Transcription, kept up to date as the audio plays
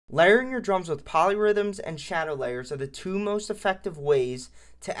Layering your drums with polyrhythms and shadow layers are the two most effective ways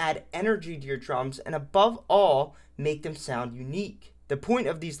to add energy to your drums and above all, make them sound unique. The point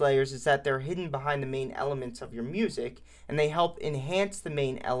of these layers is that they're hidden behind the main elements of your music and they help enhance the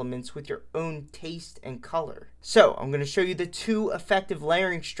main elements with your own taste and color. So I'm going to show you the two effective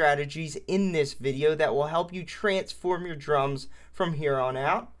layering strategies in this video that will help you transform your drums from here on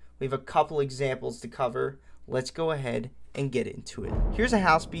out. We have a couple examples to cover. Let's go ahead and get into it. Here's a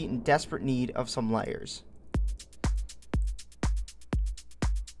house beat in desperate need of some layers.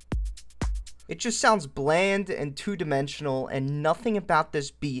 It just sounds bland and two-dimensional, and nothing about this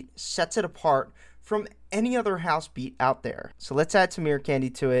beat sets it apart from any other house beat out there. So let's add some ear candy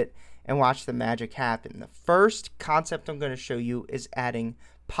to it and watch the magic happen. The first concept I'm going to show you is adding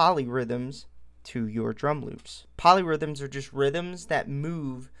polyrhythms to your drum loops. Polyrhythms are just rhythms that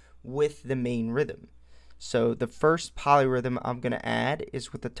move with the main rhythm. So the first polyrhythm I'm going to add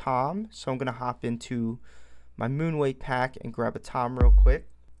is with a tom. So I'm going to hop into my Moonwake pack and grab a tom real quick.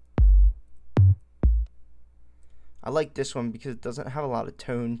 I like this one because it doesn't have a lot of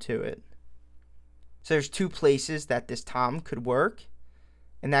tone to it. So there's two places that this tom could work,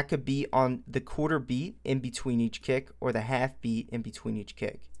 and that could be on the quarter beat in between each kick or the half beat in between each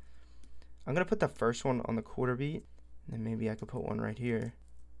kick. I'm going to put the first one on the quarter beat, and then maybe I could put one right here.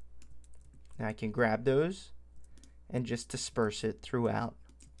 Now I can grab those and just disperse it throughout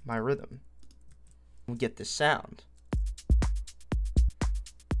my rhythm. We get this sound.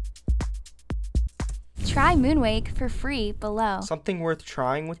 Try Moonwake for free below. Something worth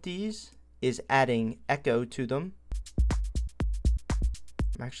trying with these is adding echo to them.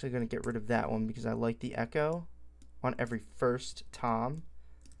 I'm actually going to get rid of that one because I like the echo on every first tom.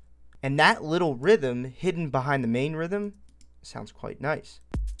 And that little rhythm hidden behind the main rhythm sounds quite nice.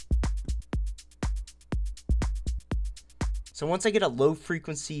 So once I get a low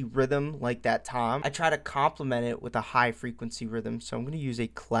frequency rhythm like that tom, I try to complement it with a high frequency rhythm. So I'm going to use a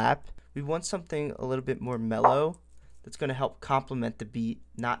clap. We want something a little bit more mellow that's going to help complement the beat,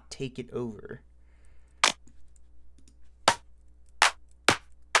 not take it over.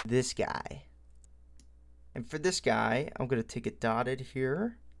 This guy. And for this guy, I'm going to take it dotted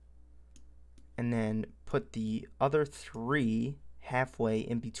here and then put the other three halfway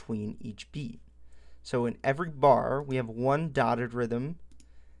in between each beat. So in every bar, we have one dotted rhythm,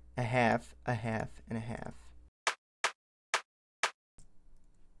 a half, and a half.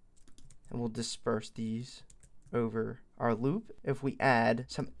 And we'll disperse these over our loop. If we add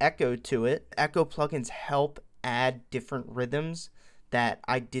some echo to it, echo plugins help add different rhythms that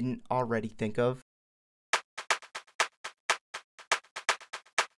I didn't already think of.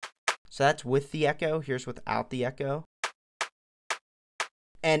 So that's with the echo. Here's without the echo.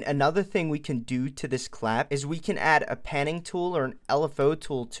 And another thing we can do to this clap is we can add a panning tool or an LFO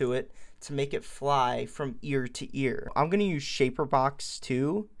tool to it to make it fly from ear to ear. I'm going to use Shaperbox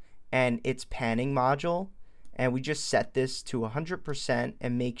 2 and its panning module, and we just set this to 100%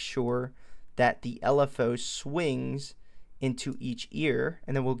 and make sure that the LFO swings into each ear,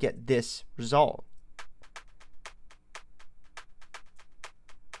 and then we'll get this result.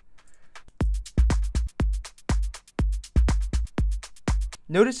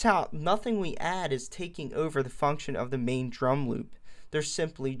 Notice how nothing we add is taking over the function of the main drum loop. They're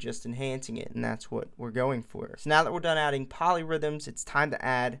simply just enhancing it, and that's what we're going for. So now that we're done adding polyrhythms, it's time to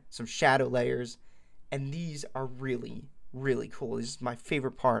add some shadow layers, and these are really, really cool. This is my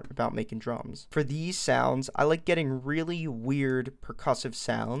favorite part about making drums. For these sounds, I like getting really weird percussive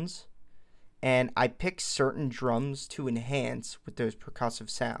sounds, and I pick certain drums to enhance with those percussive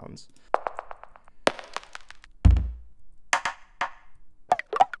sounds.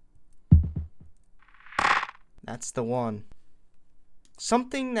 That's the one.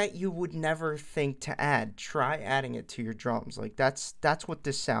 Something that you would never think to add, try adding it to your drums. Like that's what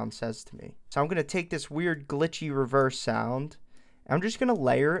this sound says to me. So I'm going to take this weird glitchy reverse sound, and I'm just going to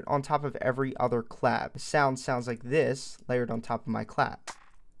layer it on top of every other clap. The sound sounds like this, layered on top of my clap.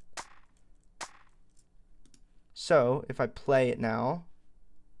 So if I play it now,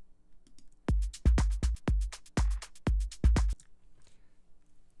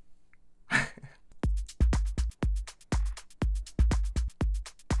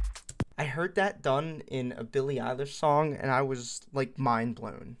 I heard that done in a Billie Eilish song and I was like mind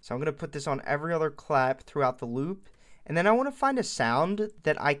blown. So I'm going to put this on every other clap throughout the loop, and then I want to find a sound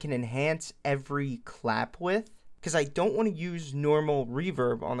that I can enhance every clap with, because I don't want to use normal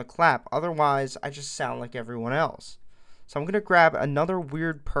reverb on the clap, otherwise I just sound like everyone else. So I'm going to grab another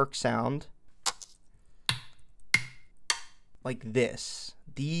weird perk sound like this.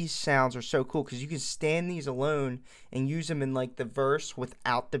 these sounds are so cool because you can stand these alone and use them in like the verse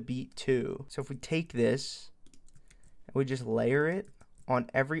without the beat too. So if we take this and we just layer it on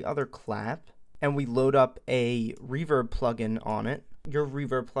every other clap and we load up a reverb plugin on it, your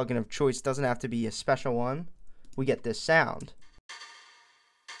reverb plugin of choice, doesn't have to be a special one, we get this sound.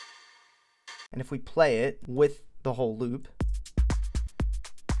 And if we play it with the whole loop,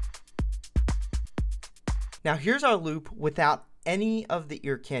 now here's our loop without any of the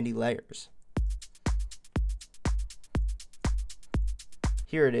ear candy layers.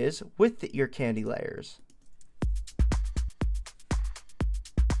 Here it is with the ear candy layers.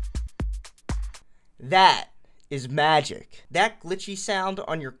 That is magic. That glitchy sound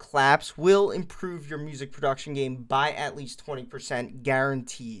on your claps will improve your music production game by at least 20%,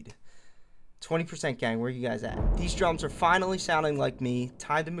 guaranteed. 20% gang, where you guys at? These drums are finally sounding like me.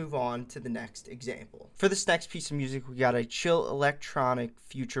 Time to move on to the next example. For this next piece of music, we got a chill electronic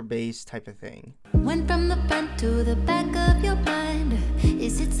future bass type of thing. Went from the front to the back of your mind.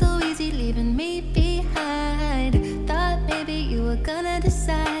 Is it so easy leaving me behind? Thought maybe you were gonna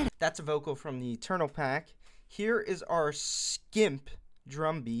decide. That's a vocal from the Eternal pack. Here is our skimp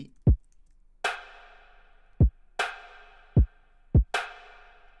drum beat.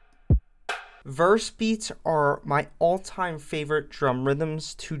 Verse beats are my all-time favorite drum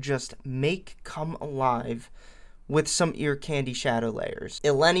rhythms to just make come alive with some ear candy shadow layers.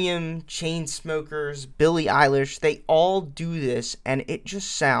 Illenium, Chainsmokers, Billie Eilish, they all do this and it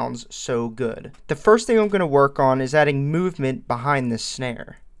just sounds so good. The first thing I'm going to work on is adding movement behind this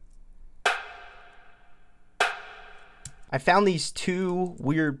snare. I found these two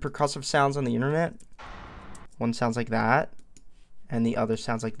weird percussive sounds on the internet. One sounds like that and the other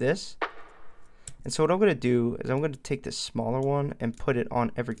sounds like this. And so what I'm going to do is I'm going to take this smaller one and put it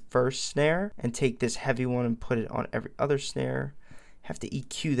on every first snare, and take this heavy one and put it on every other snare. Have to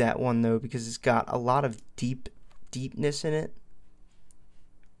EQ that one though because it's got a lot of deepness in it.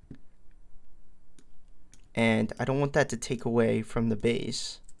 And I don't want that to take away from the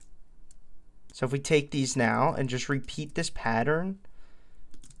bass. So if we take these now and just repeat this pattern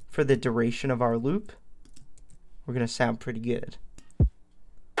for the duration of our loop, we're going to sound pretty good.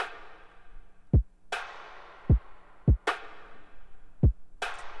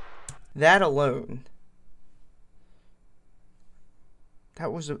 That alone, that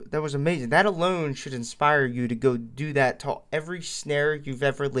was amazing. That alone should inspire you to go do that to every snare you've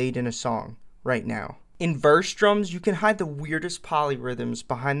ever laid in a song right now. In verse drums, you can hide the weirdest polyrhythms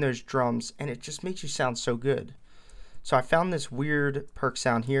behind those drums and it just makes you sound so good. So I found this weird perk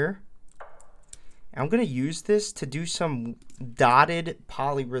sound here. And I'm going to use this to do some dotted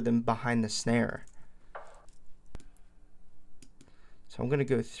polyrhythm behind the snare. So I'm going to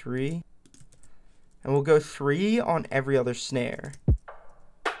go 3, and we'll go 3 on every other snare.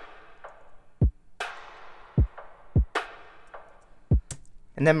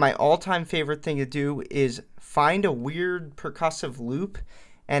 And then my all-time favorite thing to do is find a weird percussive loop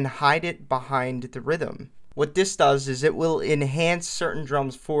and hide it behind the rhythm. What this does is it will enhance certain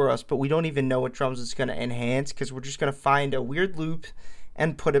drums for us, but we don't even know what drums it's going to enhance because we're just going to find a weird loop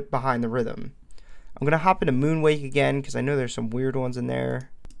and put it behind the rhythm. I'm going to hop into Moonwake again because I know there's some weird ones in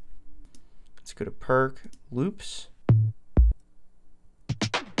there. Let's go to Perk, Loops.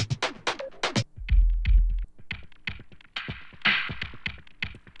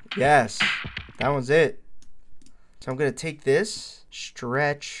 Yes, that one's it. So I'm going to take this,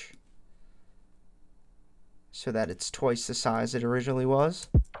 stretch so that it's twice the size it originally was.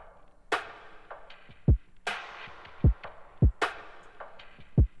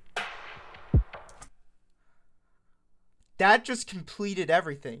 That just completed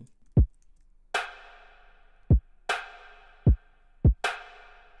everything.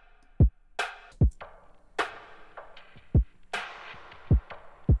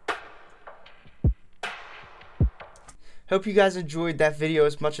 Hope you guys enjoyed that video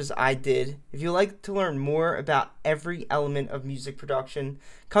as much as I did. If you'd like to learn more about every element of music production,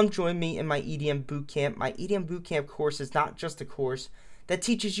 come join me in my EDM Bootcamp. My EDM Bootcamp course is not just a course that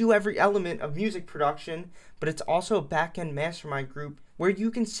teaches you every element of music production, but it's also a back-end mastermind group where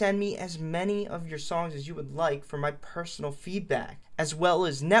you can send me as many of your songs as you would like for my personal feedback, as well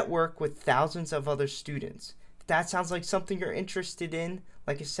as network with thousands of other students. If that sounds like something you're interested in,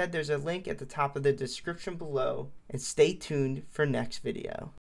 like I said, there's a link at the top of the description below, and stay tuned for next video.